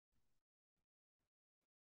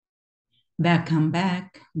Welcome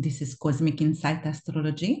back. This is Cosmic Insight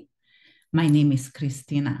Astrology. My name is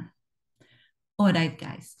Christina. All right,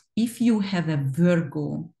 guys, if you have a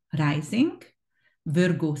Virgo rising,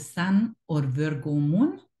 Virgo sun, or Virgo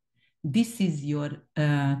moon, this is your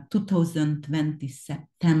 2020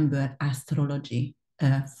 September astrology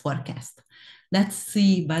forecast. Let's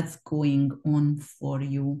see what's going on for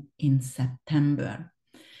you in September.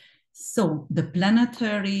 So the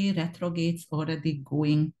planetary retrogrades already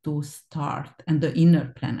going to start, and the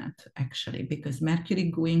inner planet actually, because Mercury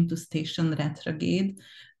going to station retrograde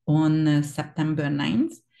on September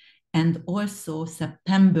 9th. And also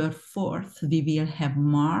September 4th, we will have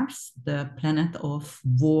Mars, the planet of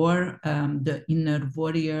war, the inner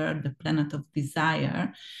warrior, the planet of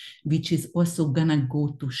desire, which is also gonna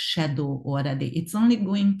go to shadow already. It's only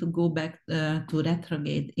going to go back to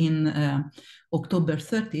retrograde in October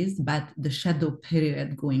 30th, but the shadow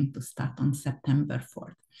period going to start on September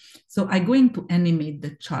 4th. So I'm going to animate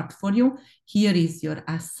the chart for you. Here is your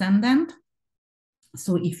ascendant.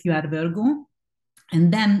 So if you are Virgo,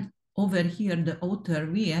 and then over here, the outer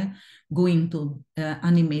wheel going to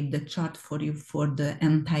animate the chart for you for the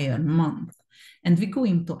entire month. And we're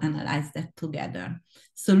going to analyze that together.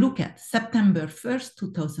 So look at September 1st,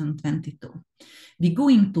 2022. We're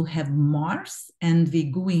going to have Mars and we're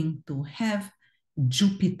going to have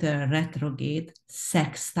Jupiter retrograde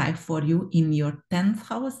sextile for you in your 10th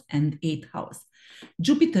house and 8th house.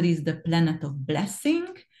 Jupiter is the planet of blessing.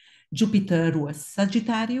 Jupiter rules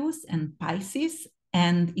Sagittarius and Pisces,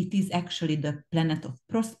 and it is actually the planet of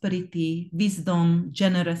prosperity, wisdom,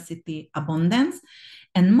 generosity, abundance.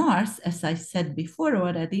 And Mars, as I said before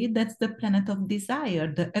already, that's the planet of desire,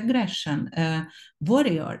 the aggression,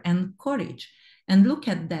 warrior, and courage. And look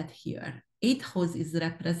at that here. 8th house is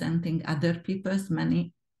representing other people's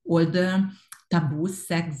money, all the taboos,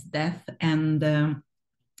 sex, death, and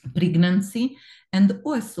pregnancy, and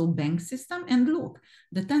also bank system. And look,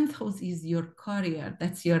 the 10th house is your career,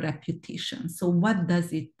 that's your reputation. So what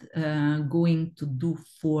does it going to do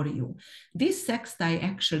for you? This sextile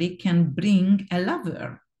actually can bring a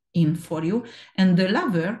lover in for you, and the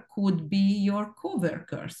lover could be your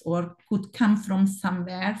co-workers or could come from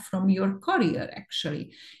somewhere from your career.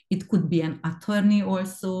 Actually, it could be an attorney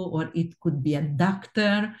also, or it could be a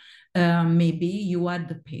doctor. Maybe you are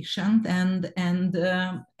the patient and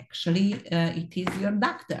actually it is your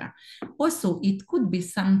doctor. Also, it could be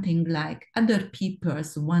something like other people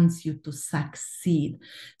wants you to succeed.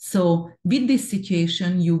 So with this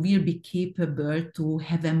situation, you will be capable to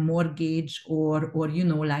have a mortgage or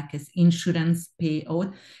like as insurance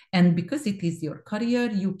payout. And because it is your career,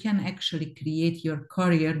 you can actually create your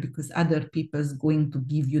career because other people is going to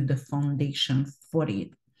give you the foundation for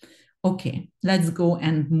it. Okay, let's go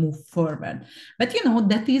and move forward. But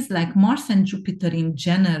that is like Mars and Jupiter in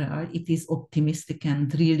general, it is optimistic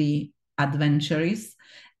and really adventurous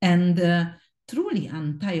and truly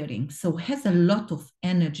untiring. So has a lot of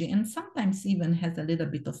energy and sometimes even has a little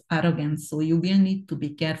bit of arrogance. So you will need to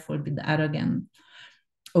be careful with the arrogance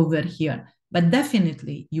over here. But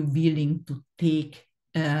definitely you're willing to take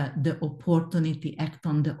the opportunity, act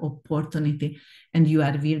on the opportunity, and you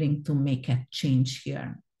are willing to make a change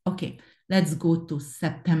here. Okay, let's go to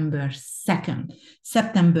September 2nd.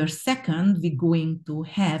 September 2nd, we're going to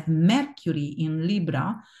have Mercury in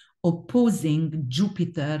Libra opposing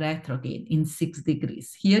Jupiter retrograde in 6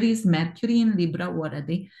 degrees. Here is Mercury in Libra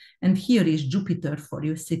already, and here is Jupiter for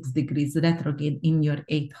you, 6 degrees retrograde in your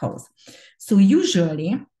 8th house. So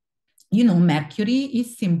usually, Mercury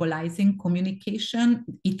is symbolizing communication.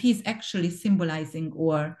 It is actually symbolizing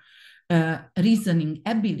our reasoning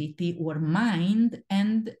ability or mind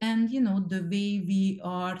and the way we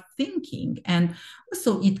are thinking, and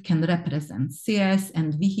also it can represent sales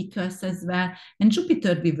and vehicles as well. And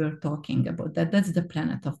Jupiter, we were talking about that's the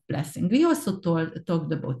planet of blessing. We also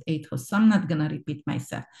talked about 8th house, so I'm not gonna repeat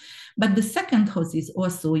myself, but the 2nd house is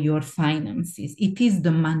also your finances. It is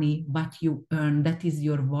the money what you earn, that is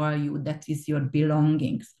your value, that is your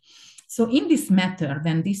belongings. So in this matter,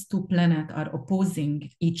 when these two planets are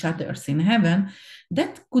opposing each other in heaven,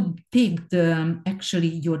 that could take actually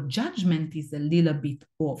your judgment is a little bit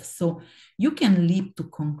off. So you can leap to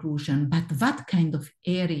conclusion, but what kind of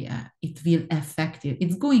area it will affect you?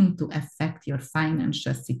 It's going to affect your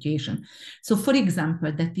financial situation. So for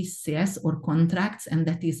example, that is sales or contracts, and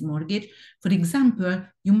that is mortgage. For example,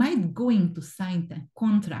 you might going to sign a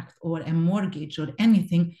contract or a mortgage or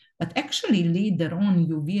anything, but actually later on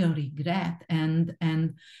you will regret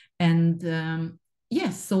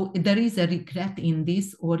yes, so there is a regret in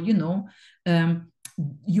this, or you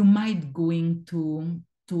might going to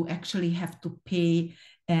actually have to pay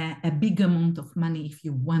a big amount of money if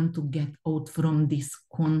you want to get out from this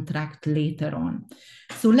contract later on.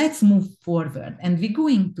 So let's move forward, and we're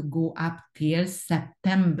going to go up till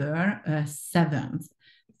September 7th,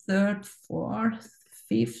 3rd, 4th,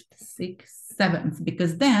 5th, 6th, 7th,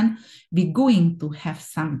 because then we're going to have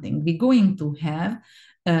something. We're going to have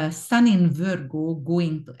Sun in Virgo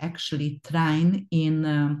going to actually trine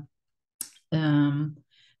in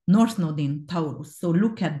North Node in Taurus. So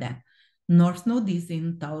look at that. North Node is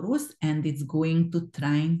in Taurus and it's going to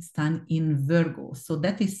trine Sun in Virgo. So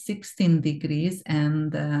that is 16 degrees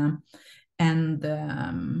and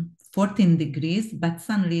 14 degrees, but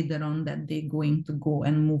Sun later on that they're going to go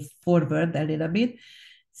and move forward a little bit.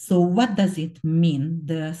 So what does it mean,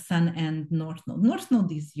 the Sun and North Node? North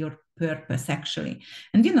Node is your purpose, actually.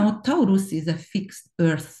 And you know, Taurus is a fixed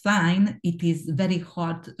earth sign. It is very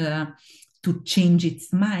hard to change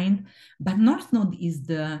its mind, but North Node is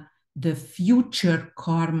the future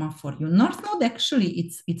karma for you. North Node actually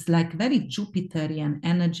it's like very Jupiterian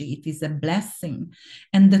energy. It is a blessing,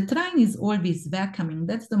 and the trine is always welcoming.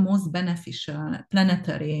 That's the most beneficial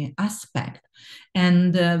planetary aspect.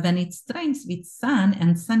 And when it trines with Sun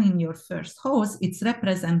and Sun in your first house, it's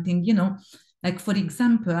representing, you know, like for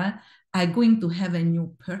example, I'm going to have a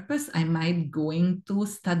new purpose. I might going to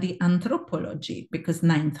study anthropology because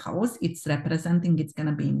ninth house, it's representing, it's going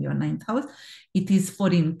to be in your ninth house. It is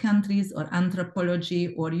foreign countries or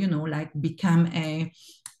anthropology, or, you know, like become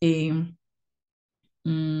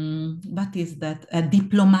what is that? A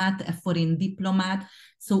diplomat, a foreign diplomat.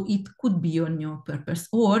 So it could be your new purpose,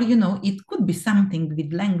 or, you know, it could be something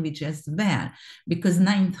with language as well, because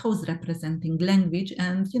ninth house representing language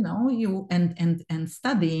and, you know, you and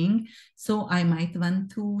studying. So I might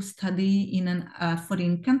want to study in a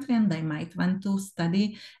foreign country, and I might want to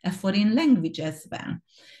study a foreign language as well.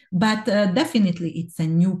 But definitely it's a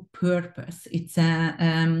new purpose. It's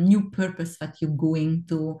a new purpose that you're going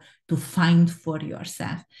to find for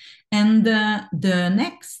yourself. And the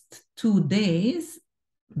next 2 days,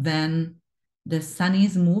 when the Sun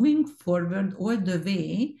is moving forward all the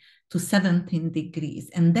way to 17 degrees,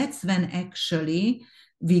 and that's when actually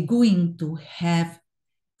we're going to have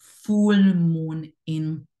full moon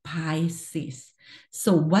in Pisces.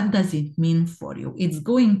 So what does it mean for you? It's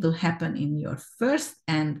going to happen in your first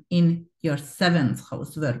and in your seventh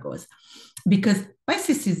house, Virgos, because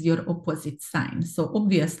Pisces is your opposite sign. So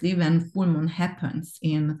obviously when full moon happens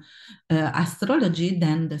in astrology,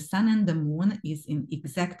 then the Sun and the moon is in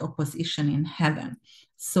exact opposition in heaven.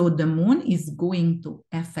 So the moon is going to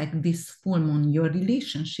affect this full moon, your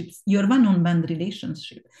relationships, your one-on-one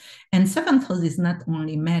relationship. And seventh house is not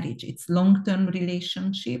only marriage, it's long-term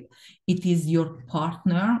relationship. It is your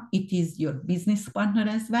partner, it is your business partner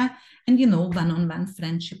as well, and, you know, one-on-one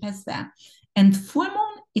friendship as well. And full moon,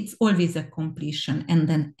 it's always a completion and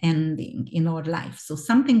an ending in our life. So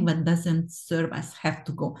something that doesn't serve us have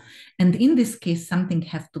to go. And in this case, something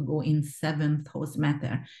have to go in seventh house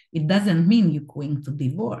matter. It doesn't mean you're going to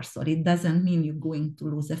divorce, or it doesn't mean you're going to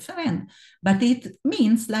lose a friend, but it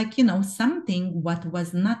means, like, you know, something what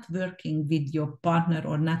was not working with your partner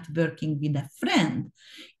or not working with a friend,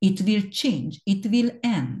 it will change, it will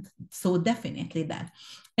end. So definitely that.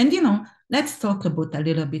 And, you know, let's talk about a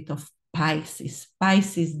little bit of Pisces.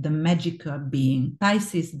 Pisces, the magical being.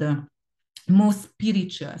 Pisces, the most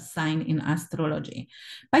spiritual sign in astrology.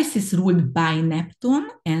 Pisces ruled by Neptune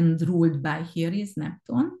and ruled by, here is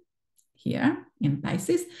Neptune, here in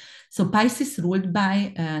Pisces. So Pisces ruled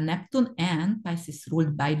by Neptune, and Pisces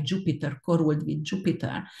ruled by Jupiter, co-ruled with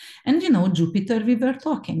Jupiter. And, you know, Jupiter we were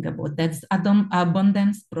talking about, that's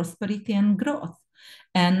abundance, prosperity, and growth.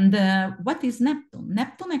 And what is Neptune?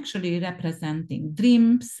 Neptune actually representing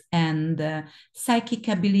dreams and psychic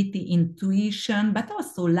ability, intuition, but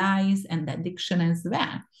also lies and addiction as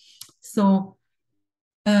well. So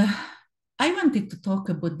I wanted to talk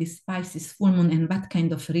about this Pisces full moon and what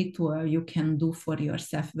kind of ritual you can do for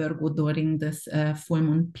yourself, Virgo, during this full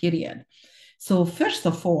moon period. So first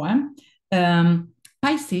of all,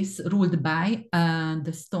 Pisces ruled by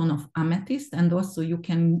the stone of amethyst, and also you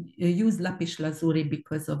can use lapis lazuli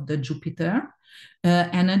because of the Jupiter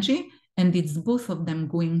energy, and it's both of them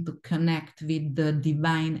going to connect with the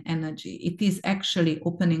divine energy. It is actually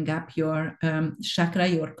opening up your chakra,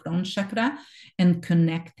 your crown chakra, and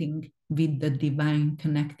connecting with the divine,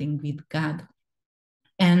 connecting with God.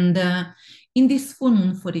 And in this full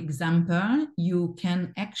moon, for example, you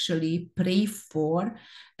can actually pray for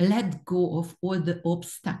let go of all the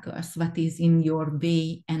obstacles what is in your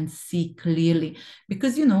way and see clearly.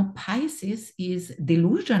 Because, you know, Pisces is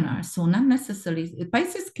delusional. So not necessarily,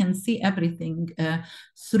 Pisces can see everything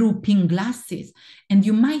through pink glasses. And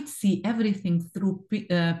you might see everything through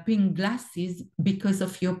pink glasses because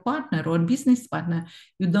of your partner or business partner.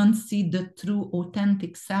 You don't see the true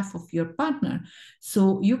authentic self of your partner.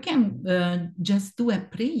 So you can just do a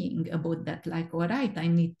praying about that, like, all right, I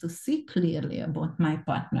need to see clearly about my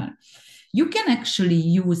partner. You can actually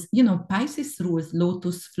use, you know, Pisces rules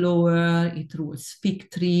lotus flower, it rules fig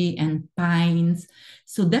tree and pines.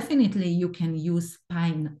 So definitely you can use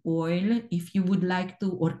pine oil if you would like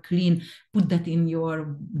to, or clean, put that in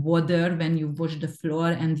your water when you wash the floor.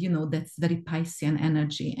 And, you know, that's very Piscean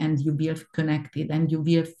energy, and you will connected and you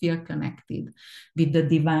will feel connected with the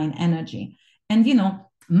divine energy. And, you know,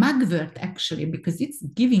 Mugwort actually, because it's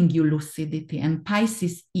giving you lucidity, and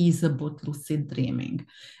Pisces is about lucid dreaming.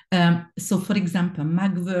 So, for example,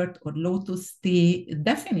 Mugwort or lotus tea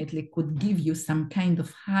definitely could give you some kind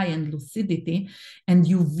of high-end lucidity, and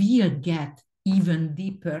you will get even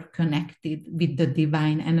deeper connected with the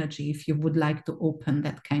divine energy if you would like to open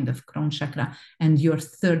that kind of crown chakra and your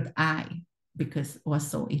third eye, because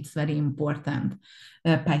also it's very important.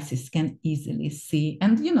 Pisces can easily see.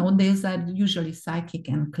 And, you know, these are usually psychic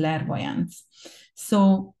and clairvoyance.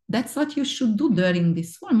 So that's what you should do during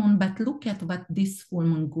this full moon, but look at what this full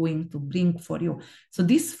moon going to bring for you. So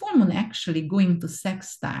this full moon actually going to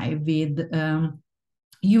sextile with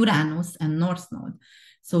Uranus and North Node.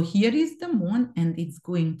 So here is the moon, and it's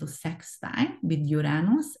going to sextile with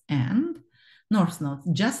Uranus and North Node.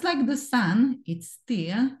 Just like the sun, it's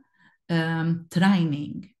still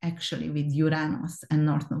trining actually with Uranus and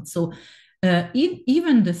North Node. So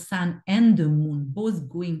even the sun and the moon both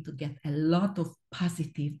going to get a lot of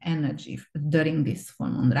positive energy during this full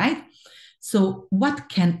moon, right? So what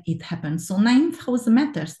can it happen? So ninth house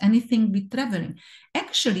matters, anything with traveling.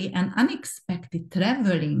 Actually, an unexpected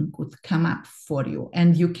traveling could come up for you,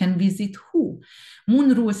 and you can visit who?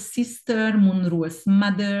 Moon rules sister, moon rules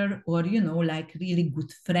mother, or, you know, like really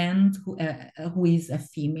good friend who is a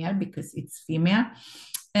female, because it's female.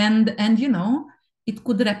 And you know, it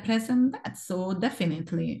could represent that. So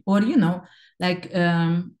definitely, or, you know,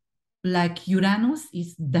 like Uranus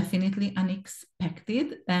is definitely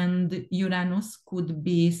unexpected, and Uranus could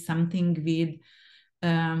be something with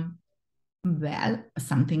well,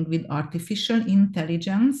 something with artificial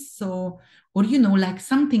intelligence. So, or, you know, like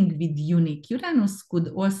something with unique. Uranus could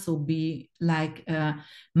also be like,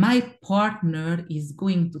 my partner is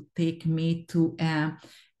going to take me to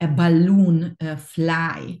a balloon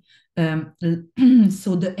fly.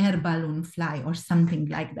 So the air balloon fly or something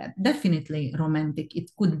like that. Definitely romantic. It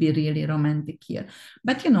could be really romantic here.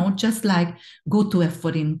 But, you know, just like go to a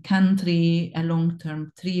foreign country, a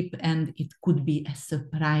long-term trip, and it could be a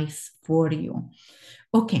surprise for you.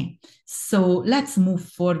 Okay, so let's move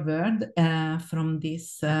forward from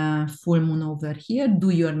this full moon over here. Do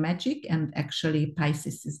your magic, and actually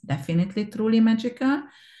Pisces is definitely truly magical.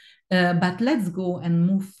 But let's go and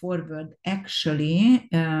move forward actually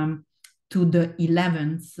to the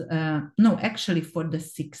 11th, no, actually for the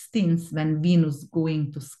 16th, when Venus going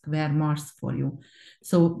to square Mars for you.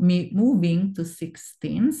 So me moving to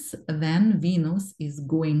 16th, then Venus is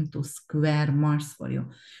going to square Mars for you.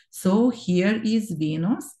 So here is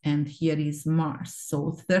Venus and here is Mars.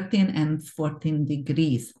 So 13 and 14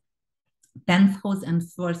 degrees. 10th house and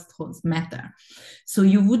first house matter. So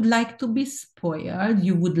you would like to be spoiled,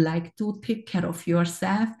 you would like to take care of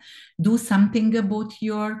yourself, do something about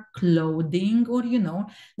your clothing, or, you know,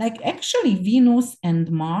 like actually Venus and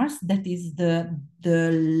Mars, that is the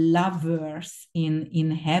lovers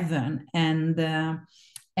in heaven, and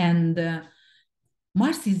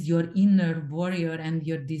Mars is your inner warrior and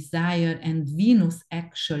your desire, and Venus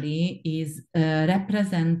actually is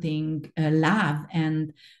representing love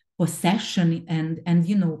and possession and,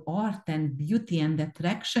 you know, art and beauty and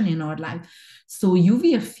attraction in our life. So you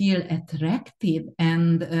will feel attracted,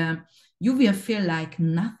 and you will feel like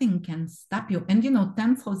nothing can stop you. And, you know,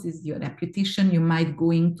 10th house is your reputation. You might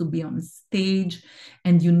going to be on stage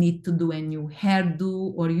and you need to do a new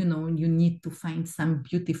hairdo, or, you know, you need to find some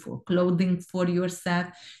beautiful clothing for yourself.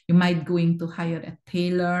 You might going to hire a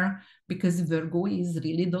tailor, because Virgo is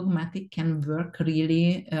really dogmatic, can work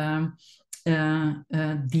really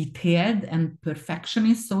detailed and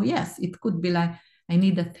perfectionist. So yes, it could be like, I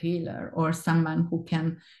need a tailor or someone who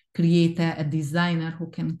can create a designer who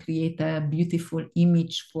can create a beautiful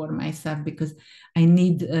image for myself, because I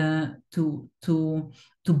need to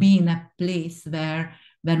be in a place where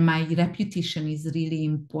my reputation is really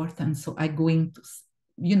important. So I going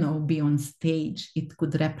be on stage, it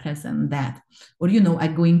could represent that. Or,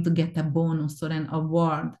 I'm going to get a bonus or an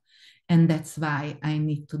award, and that's why I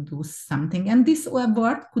need to do something. And this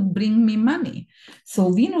award could bring me money.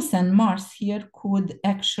 So Venus and Mars here could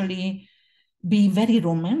actually be very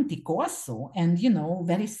romantic also, and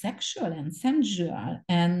very sexual and sensual,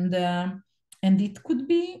 and it could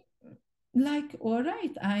be like, all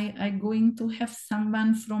right, I going to have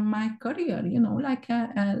someone from my career, like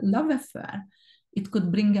a love affair. It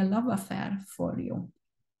could bring a love affair for you.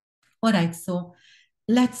 All right, so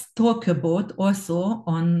let's talk about also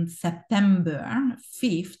on September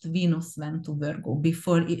 5th, Venus went to Virgo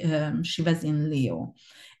before she was in Leo.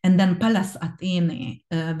 And then Pallas Athene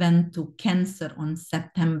went to Cancer on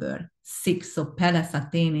September 6th. So Pallas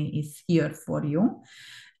Athene is here for you.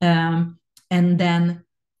 And then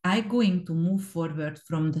I'm going to move forward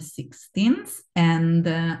from the 16th, and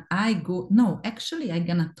I'm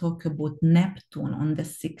gonna talk about Neptune on the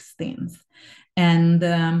 16th. And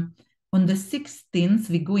on the 16th,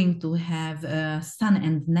 we're going to have Sun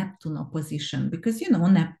and Neptune opposition, because,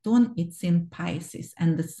 Neptune, it's in Pisces,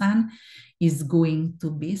 and the Sun is going to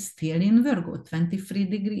be still in Virgo, 23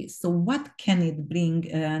 degrees. So what can it bring,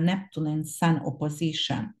 Neptune and Sun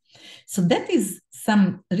opposition? So that is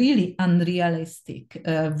some really unrealistic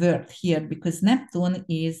word here, because Neptune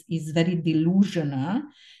is very delusional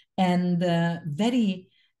and very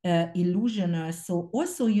illusional. So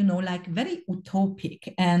also, like very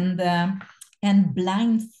utopic and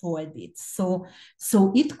blindfolded. So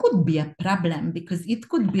it could be a problem, because it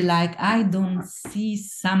could be like, I don't see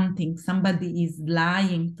something, somebody is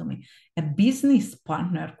lying to me. A business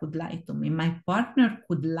partner could lie to me. My partner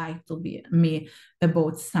could lie to me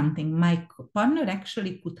about something. My partner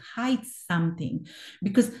actually could hide something,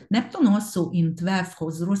 because Neptune also in 12th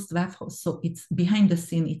house, rules 12th house. So it's behind the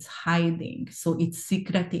scene, it's hiding. So it's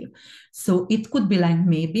secretive. So it could be like,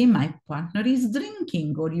 maybe my partner is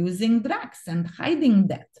drinking or using drugs and hiding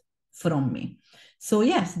that from me. So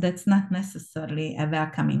yes, that's not necessarily a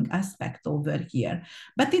welcoming aspect over here,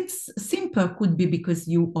 but it's simple, could be because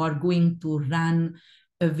you are going to run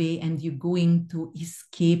away and you're going to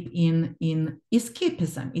escape in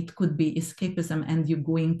escapism. It could be escapism, and you're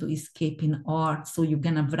going to escape in art. So you're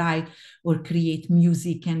gonna write or create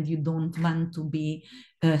music, and you don't want to be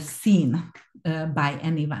seen by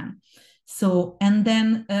anyone. So, and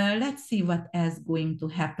then let's see what else going to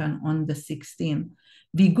happen on the 16th.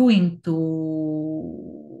 We're going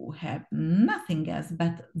to have nothing else,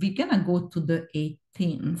 but we're gonna go to the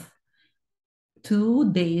 18th.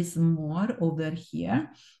 2 days more over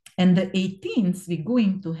here. And the 18th, we're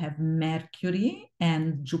going to have Mercury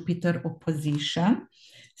and Jupiter opposition.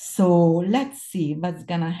 So let's see what's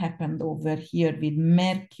going to happen over here with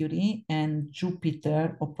Mercury and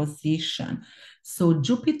Jupiter opposition. So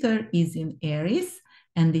Jupiter is in Aries,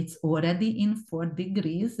 and it's already in 4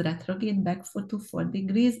 degrees, retrograde back to 4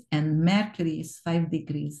 degrees, and Mercury is 5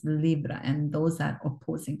 degrees Libra, and those are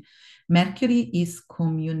opposing. Mercury is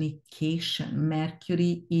communication.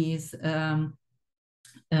 Mercury is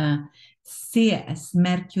CS.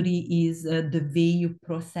 Mercury is the way you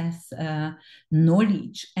process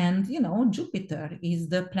knowledge. And, Jupiter is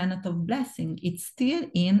the planet of blessing. It's still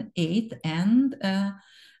in 8 and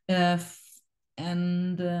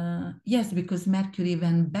yes, because Mercury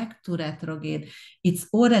went back to retrograde, it's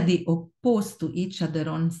already opposed to each other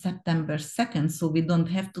on September 2nd, so we don't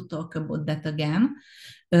have to talk about that again.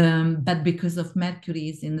 But because of Mercury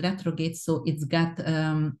is in retrograde, so it's got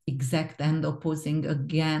exact and opposing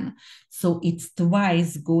again. So it's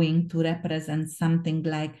twice going to represent something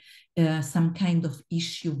like some kind of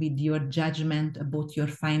issue with your judgment about your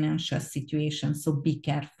financial situation. So be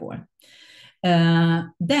careful.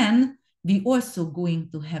 Then we also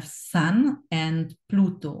going to have Sun and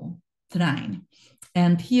Pluto trine.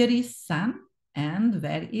 And here is Sun, and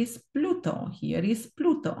where is Pluto? Here is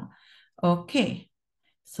Pluto. Okay,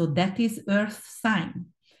 so that is Earth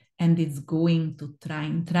sign, and it's going to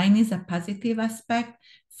trine. Trine is a positive aspect,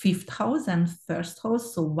 5th house and 1st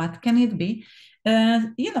house. So what can it be?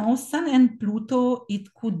 Sun and Pluto,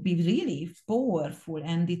 it could be really powerful,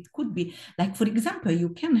 and it could be like, for example, you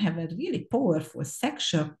can have a really powerful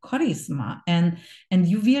sexual charisma, and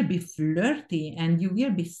you will be flirty, and you will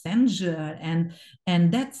be sensual,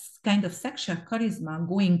 and that's kind of sexual charisma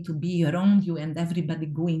going to be around you, and everybody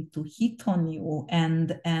going to hit on you,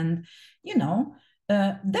 and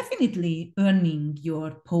definitely earning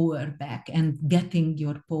your power back and getting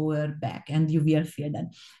your power back, and you will feel that.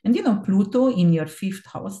 And Pluto in your 5th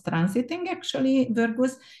house transiting actually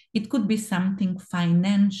Virgos, it could be something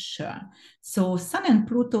financial. So Sun and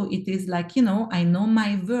Pluto, it is like, you know, I know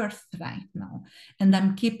my worth right now, and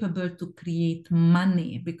I'm capable to create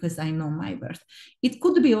money because I know my worth. It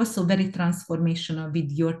could be also very transformational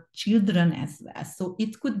with your children as well. So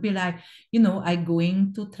it could be like, you know, I'm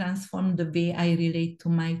going to transform the way I relate to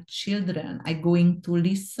my children. I'm going to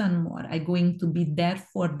listen more. I'm going to be there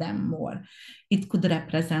for them more. It could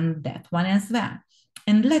represent that one as well.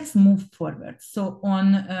 And let's move forward. So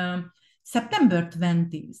on September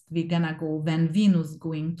 20th, we're gonna go when Venus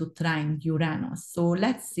going to trine Uranus. So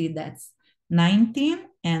let's see, that's 19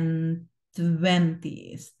 and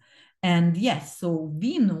 20th. And yes, so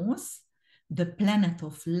Venus, the planet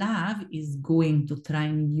of love, is going to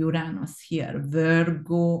trine Uranus here,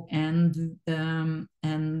 Virgo and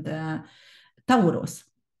Taurus.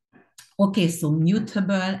 Okay, so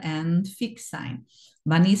mutable and fixed sign.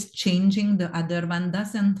 One is changing, the other one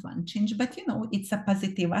doesn't want change, but you know, it's a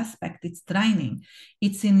positive aspect, it's training.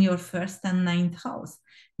 It's in your first and ninth house.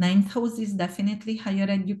 Ninth house is definitely higher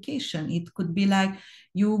education. It could be like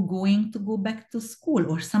you going to go back to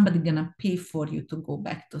school or somebody gonna pay for you to go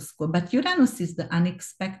back to school. But Uranus is the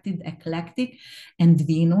unexpected, eclectic, and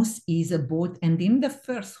Venus is about, and in the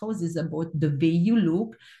first house is about the way you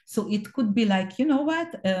look. So it could be like, you know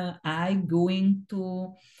what, I'm going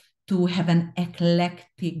to have an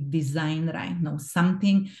eclectic design right now,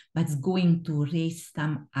 something that's going to raise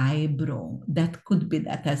some eyebrow. That could be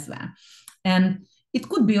that as well. And it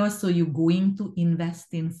could be also you going to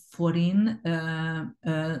invest in foreign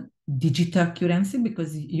digital currency,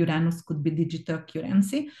 because Uranus could be digital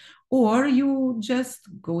currency, or you just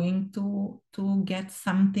going to get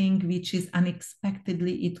something which is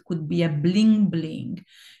unexpectedly. It could be a bling bling,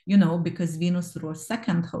 you know, because Venus rules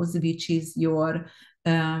second house, which is your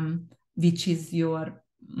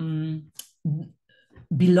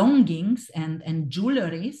belongings and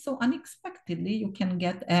jewelry. So unexpectedly you can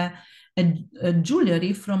get a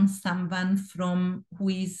jewelry from someone from who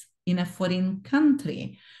is in a foreign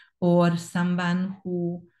country, or someone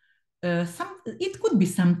who it could be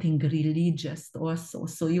something religious also.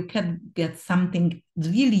 So you can get something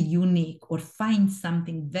really unique or find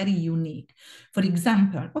something very unique. For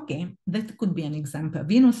example, okay, that could be an example.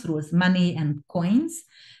 Venus rules money and coins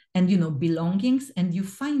and, you know, belongings, and you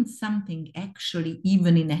find something actually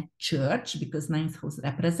even in a church, because ninth house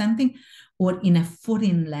representing, or in a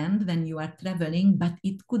foreign land when you are traveling, but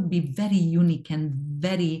it could be very unique and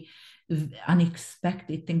very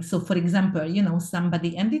unexpected things. So for example, you know,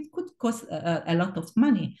 somebody, and it could cost a lot of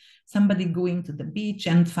money, somebody going to the beach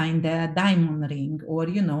and find a diamond ring, or,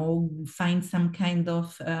 you know, find some kind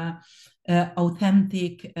of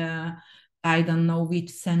authentic I don't know which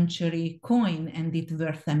century coin, and it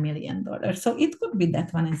worth $1 million. So it could be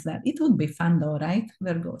that one as well. It would be fun though, right,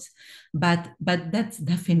 Virgos? But that's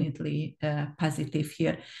definitely positive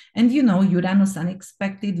here. And you know, Uranus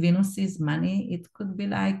unexpected, Venus is money. It could be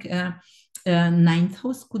like ninth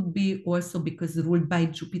house could be also because ruled by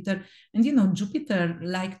Jupiter. And you know, Jupiter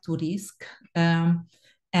like to risk.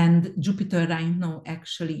 And Jupiter right now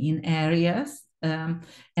actually in Aries,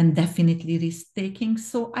 and definitely risk taking.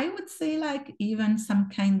 So I would say like even some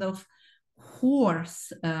kind of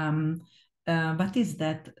horse. What is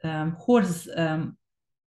that? Horse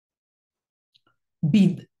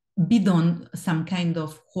bid on some kind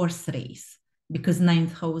of horse race, because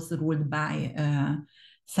ninth house ruled by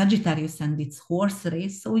Sagittarius and it's horse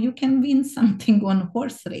race. So you can win something on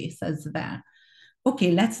horse race as well.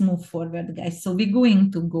 Okay, let's move forward, guys. So we're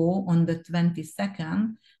going to go on the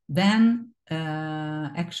 22nd, then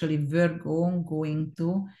actually Virgo going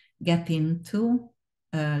to get into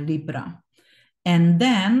Libra. And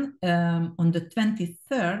then on the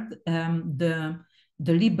 23rd,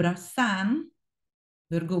 the Libra Sun,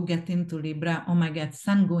 Virgo get into Libra. Oh my God,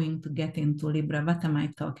 Sun going to get into Libra. What am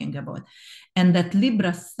I talking about? And that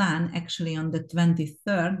Libra Sun actually on the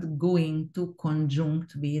 23rd going to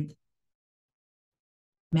conjunct with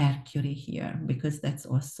Mercury here, because that's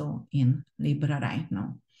also in Libra right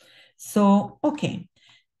now. So, okay.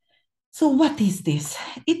 So what is this?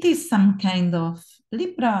 It is some kind of,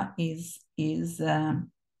 Libra is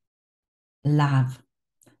love,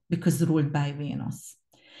 because ruled by Venus.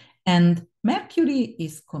 And Mercury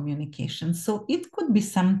is communication. So it could be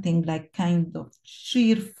something like kind of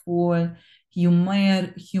cheerful,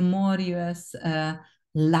 humorous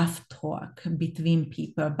laugh talk between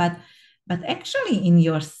people. But actually in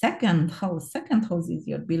your second house is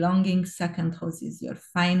your belongings, second house is your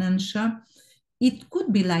financial. It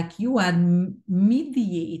could be like you are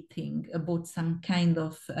mediating about some kind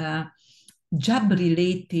of job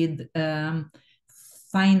related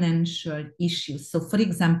financial issues. So for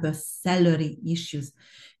example, salary issues.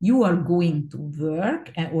 You are going to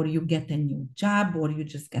work or you get a new job or you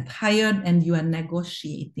just get hired and you are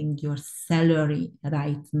negotiating your salary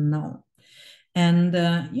right now. And,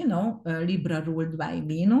 Libra ruled by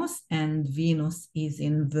Venus, and Venus is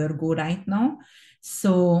in Virgo right now.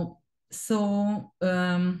 So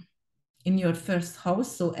in your first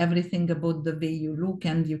house, so everything about the way you look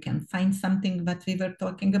and you can find something that we were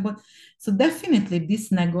talking about. So definitely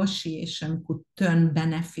this negotiation could turn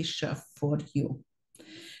beneficial for you.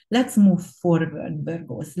 Let's move forward,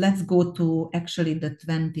 Virgos. Let's go to actually the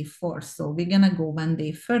 24th. So we're going to go one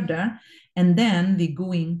day further, and then we're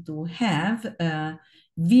going to have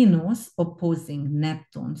Venus opposing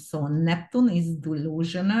Neptune. So Neptune is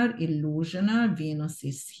delusional, illusional. Venus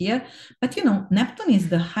is here. But Neptune is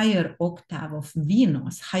the higher octave of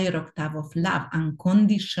Venus, higher octave of love,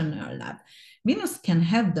 unconditional love. Venus can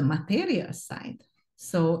have the material side.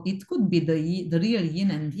 So it could be the real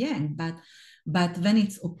yin and yang, but when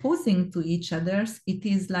it's opposing to each other, it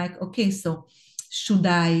is like, okay, so should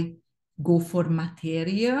I go for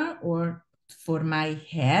material or for my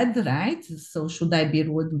head, right? So should I be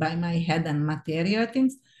ruled by my head and material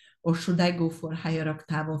things? Or should I go for higher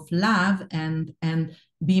octave of love and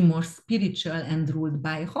be more spiritual and ruled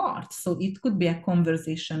by heart? So it could be a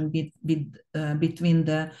conversation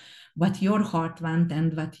between what your heart wants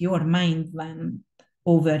and what your mind wants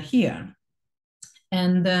over here.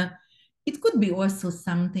 And it could be also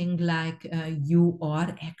something like you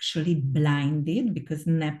are actually blinded because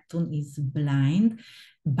Neptune is blind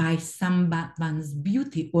by someone's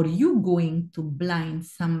beauty, or you going to blind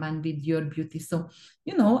someone with your beauty. So,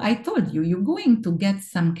 I told you, you're going to get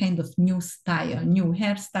some kind of new style, new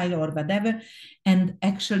hairstyle or whatever, and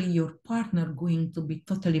actually your partner going to be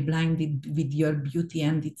totally blinded with your beauty,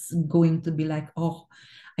 and it's going to be like, oh,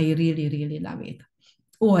 I really, really love it.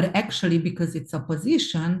 Or actually, because it's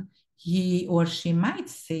opposition, he or she might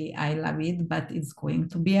say, I love it, but it's going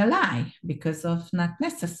to be a lie because of not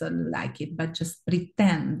necessarily like it, but just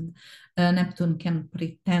pretend. Neptune can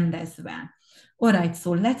pretend as well. All right,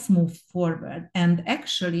 so let's move forward. And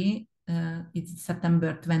actually, it's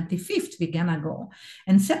September 25th, we're gonna go.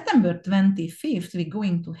 And September 25th, we're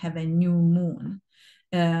going to have a new moon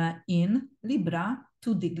in Libra,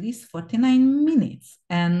 2 degrees, 49 minutes.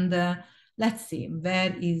 And let's see,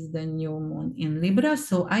 where is the new moon in Libra?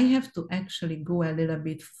 So I have to actually go a little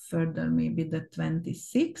bit further, maybe the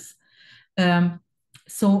 26th. Yeah,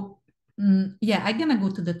 I'm gonna go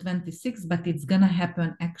to the 26th, but it's gonna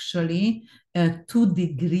happen actually 2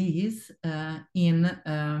 degrees in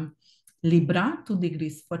Libra, 2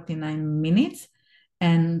 degrees, 49 minutes.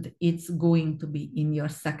 And it's going to be in your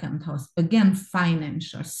second house. Again,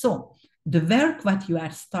 financial. So the work what you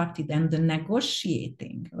are started and the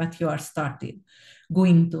negotiating what you are started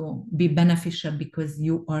going to be beneficial because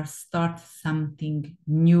you are start something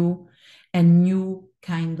new. A new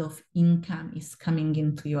kind of income is coming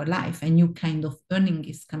into your life. A new kind of earning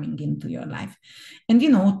is coming into your life. And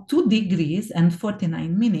 2 degrees and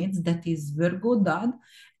 49 minutes, that is Virgo dad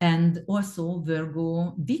and also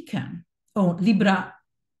Virgo decan. Oh, Libra.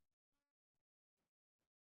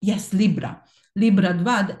 Yes, Libra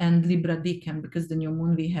Dvad and Libra Decan, because the new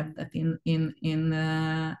moon we have that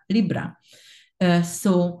in Libra.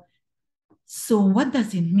 So what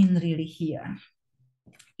does it mean really here?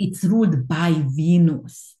 It's ruled by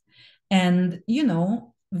Venus, and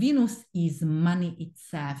Venus is money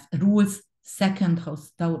itself, rules second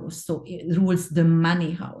house Taurus, so it rules the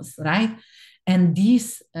money house, right? And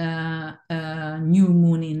this new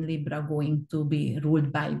moon in Libra going to be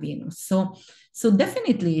ruled by Venus. So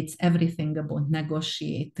definitely it's everything about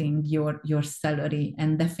negotiating your salary,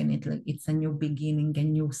 and definitely it's a new beginning, a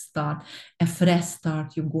new start, a fresh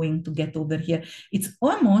start you're going to get over here. It's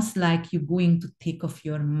almost like you're going to take off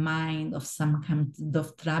your mind of some kind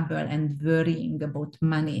of trouble and worrying about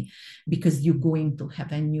money, because you're going to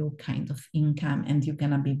have a new kind of income and you're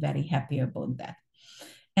going to be very happy about that.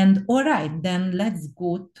 And all right, then let's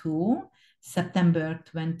go to September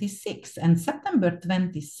 26th. And September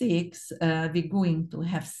 26th, we're going to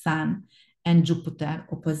have Sun and Jupiter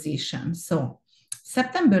opposition. So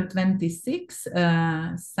September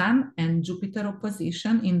 26th, Sun and Jupiter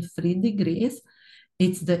opposition in 3 degrees.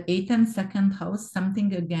 It's the 8th and 2nd house,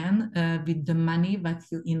 something again with the money that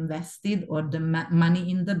you invested or the money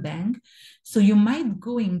in the bank. So you might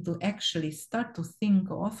going to actually start to think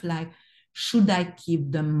of like, should I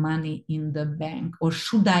keep the money in the bank, or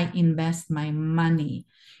should I invest my money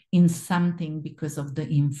in something because of the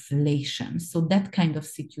inflation? So that kind of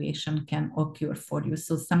situation can occur for you.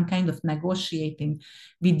 So some kind of negotiating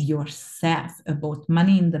with yourself about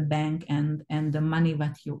money in the bank and the money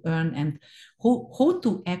that you earn, and how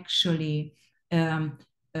to actually um,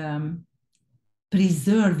 um,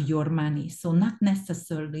 preserve your money. So not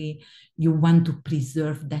necessarily you want to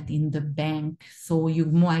preserve that in the bank. So you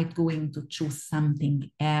might going to choose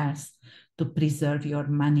something else to preserve your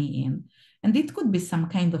money in. And it could be some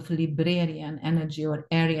kind of Librarian energy or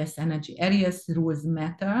Aries energy. Aries rules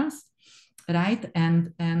matters, right?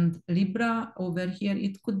 And Libra over here,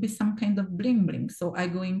 it could be some kind of bling bling. So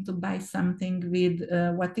I'm going to buy something with,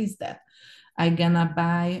 what is that? I gonna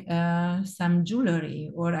buy some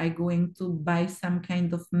jewelry, or I going to buy some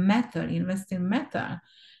kind of metal, invest in metal,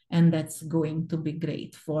 and that's going to be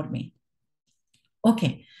great for me.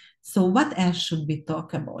 Okay, so what else should we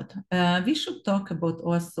talk about? We should talk about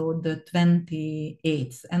also the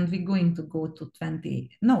 28th, and we're going to go to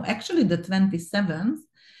 20, no, actually the 27th,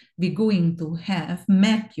 we're going to have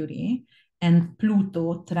Mercury and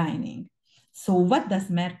Pluto trining. So what does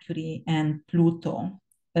Mercury and Pluto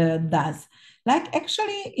does? Like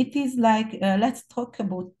actually it is like, let's talk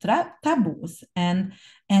about taboos, and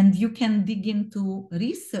you can dig into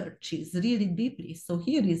researches really deeply. So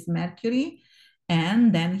here is Mercury,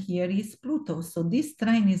 and then here is Pluto. So this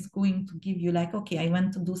trine is going to give you like, okay, I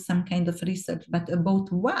want to do some kind of research, but about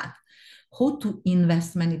what? How to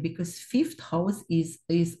invest money, because fifth house is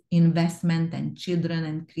investment and children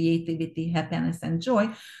and creativity, happiness and joy,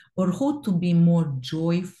 or how to be more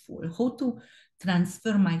joyful, how to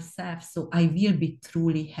transfer myself so I will be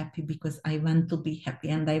truly happy because I want to be happy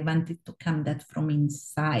and I want it to come that from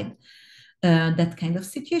inside. That kind of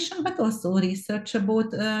situation, but also research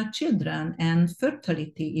about children and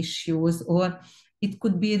fertility issues, or it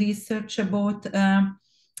could be research about,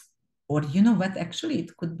 or you know what, actually,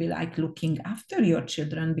 it could be like looking after your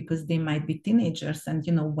children because they might be teenagers, and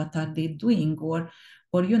you know what are they doing, or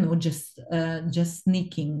you know just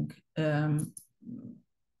sneaking.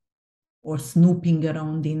 Or snooping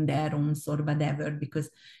around in their rooms or whatever, because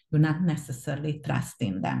you're not necessarily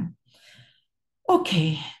trusting them.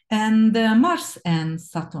 Okay, and Mars and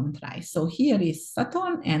Saturn try. So here is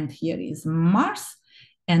Saturn and here is Mars,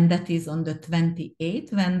 and that is on the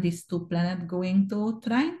 28th when these two planets going to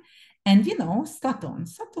trine. And you know, Saturn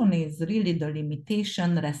is really the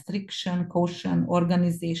limitation, restriction, caution,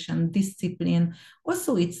 organization, discipline.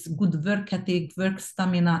 Also, it's good work ethic, work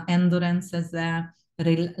stamina, endurance as a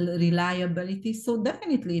reliability. So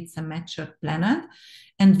definitely it's a mature planet.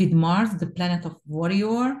 And with Mars, the planet of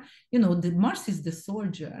warrior, you know, the Mars is the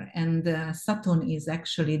soldier, and Saturn is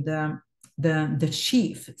actually the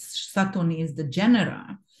chief. Saturn is the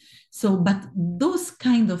general. So, but those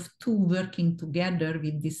kind of two working together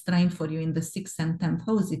with this trine for you in the 6th and 10th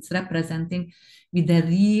house, it's representing with a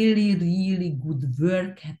really, really good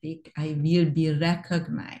work ethic. I will be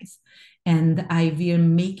recognized, and I will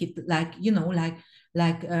make it like, you know,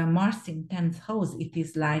 like Mars in 10th house, it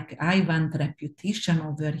is like I want reputation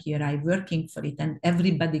over here. I working for it, and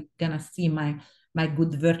everybody gonna see my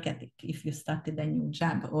good work ethic. If you started a new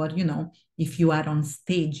job, or you know, if you are on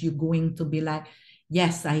stage, you're going to be like,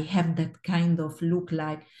 yes, I have that kind of look,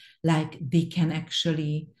 like they can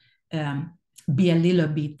actually be a little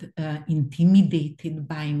bit intimidated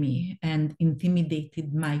by me and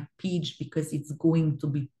intimidated my pitch, because it's going to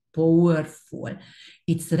be powerful.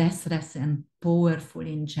 It's restless and powerful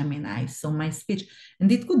in Gemini. So my speech,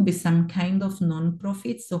 and it could be some kind of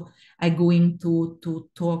non-profit. So I'm going to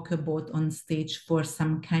talk about on stage for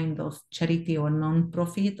some kind of charity or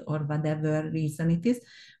non-profit or whatever reason it is.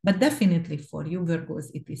 But definitely for you,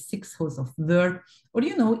 Virgos, it is 6th house of work, or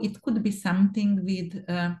you know, it could be something with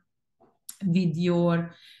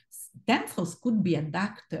your 10th house could be a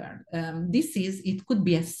doctor. It could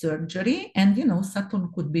be a surgery, and you know, Saturn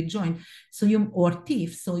could be joined. So or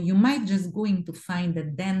teeth. So you might just going to find a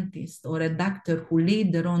dentist or a doctor who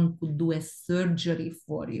later on could do a surgery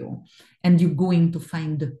for you, and you're going to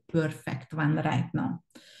find the perfect one right now.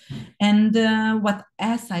 And what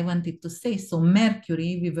else I wanted to say? So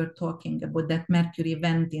Mercury, we were talking about that Mercury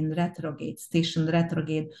went in retrograde, station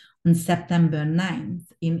retrograde on September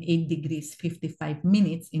 9th in 8 degrees 55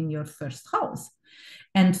 minutes in your first house.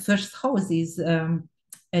 And first house is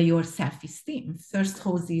your self-esteem. First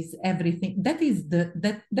house is everything. That is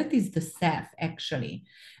the self actually,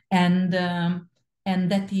 and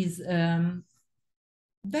that is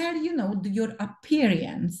where you know your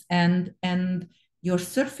appearance and your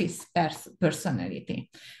surface personality.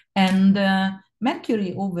 And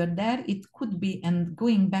Mercury over there, it could be, and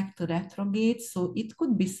going back to retrograde, so it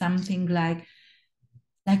could be something like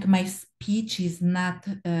my speech is not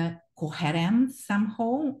coherent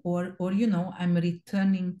somehow, or I'm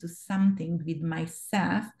returning to something with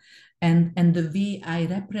myself and the way I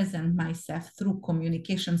represent myself through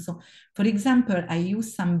communication. So for example, I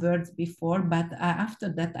used some words before, but after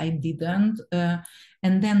that I didn't,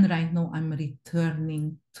 and then right now I'm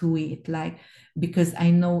returning to it, like, because I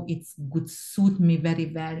know it's would suit me very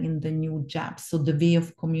well in the new job. So the way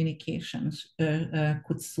of communications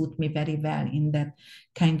could suit me very well in that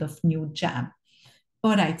kind of new job.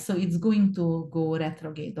 All right, so it's going to go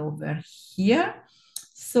retrograde over here.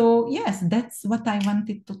 So yes, that's what I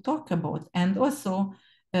wanted to talk about. And also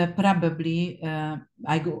probably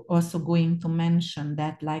I go also going to mention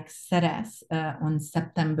that like Ceres on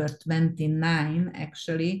September 29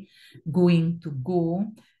 actually going to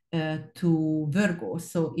go to Virgo.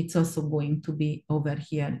 So it's also going to be over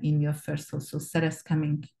here in your first house. So Ceres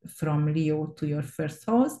coming from Leo to your first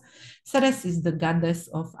house. Ceres is the goddess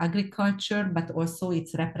of agriculture, but also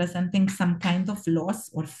it's representing some kind of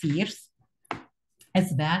loss or fears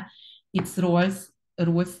as well. It's rules,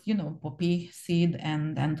 poppy seed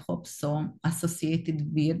and hops, so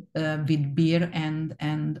associated with beer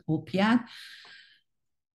and opiate.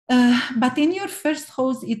 But in your first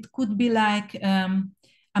house, it could be like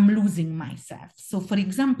I'm losing myself. So, for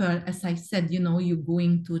example, as I said, you're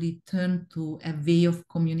going to return to a way of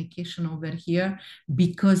communication over here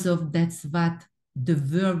because of that's what the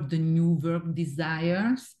new work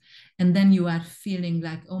desires. And then you are feeling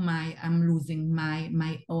like, oh my, I'm losing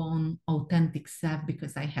my own authentic self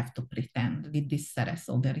because I have to pretend with this Ceres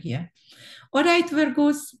over here. All right,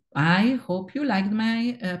 Virgos, I hope you liked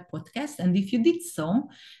my podcast. And if you did so,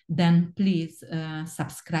 then please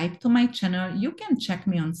subscribe to my channel. You can check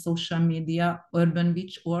me on social media,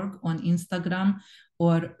 urbanwitch.org on Instagram,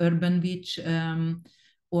 or urbanwitch.org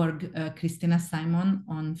Christina Simon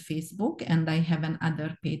on Facebook. And I have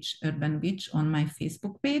another page, Urban Witch, on my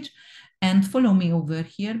Facebook page. And follow me over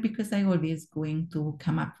here because I always going to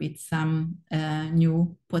come up with some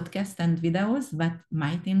new podcasts and videos that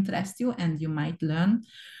might interest you and you might learn,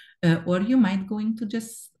 or you might going to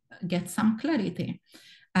just get some clarity.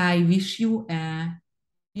 I wish you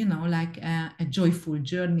like a joyful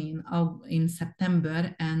journey in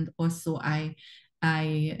September, and also I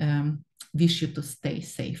wish you to stay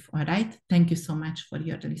safe. All right. Thank you so much for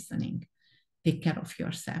your listening. Take care of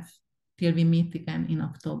yourself. Till we meet again in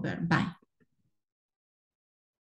October. Bye.